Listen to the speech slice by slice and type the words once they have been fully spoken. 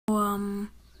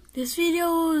This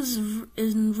video is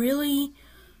really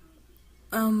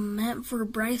meant for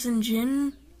Bryson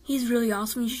Jin. He's really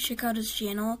awesome. You should check out his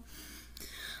channel.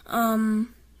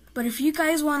 But if you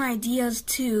guys want ideas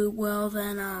too, well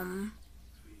then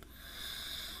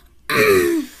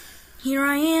here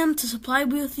I am to supply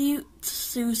you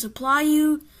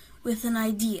with an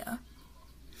idea.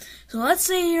 So let's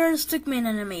say you're a stickman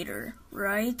animator,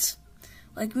 right?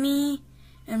 Like me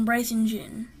and Bryson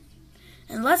Jin.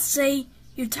 And let's say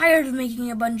you're tired of making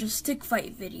a bunch of stick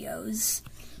fight videos.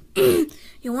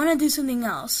 You want to do something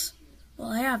else.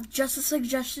 Well, I have just a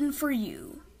suggestion for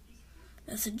you.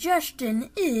 The suggestion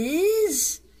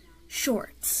is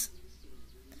shorts.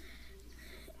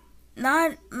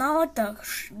 Not like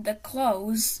the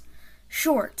clothes,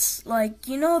 shorts. Like,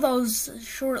 you know those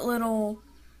short little...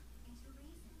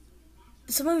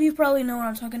 Some of you probably know what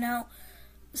I'm talking about.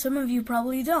 Some of you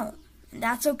probably don't. And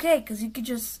that's okay, because you could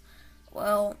just,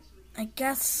 well, I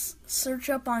guess search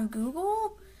up on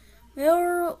Google.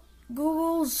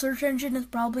 Google's search engine is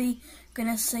probably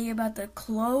gonna say about the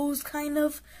clothes kind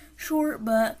of short,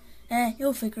 but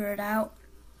you'll figure it out.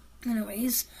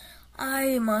 Anyways,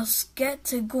 I must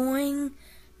get going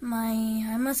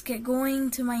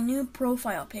to my new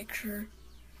profile picture.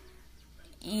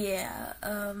 Yeah, I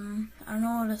don't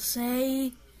know what to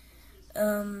say.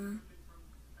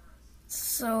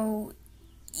 So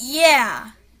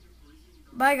yeah.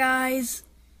 Bye guys.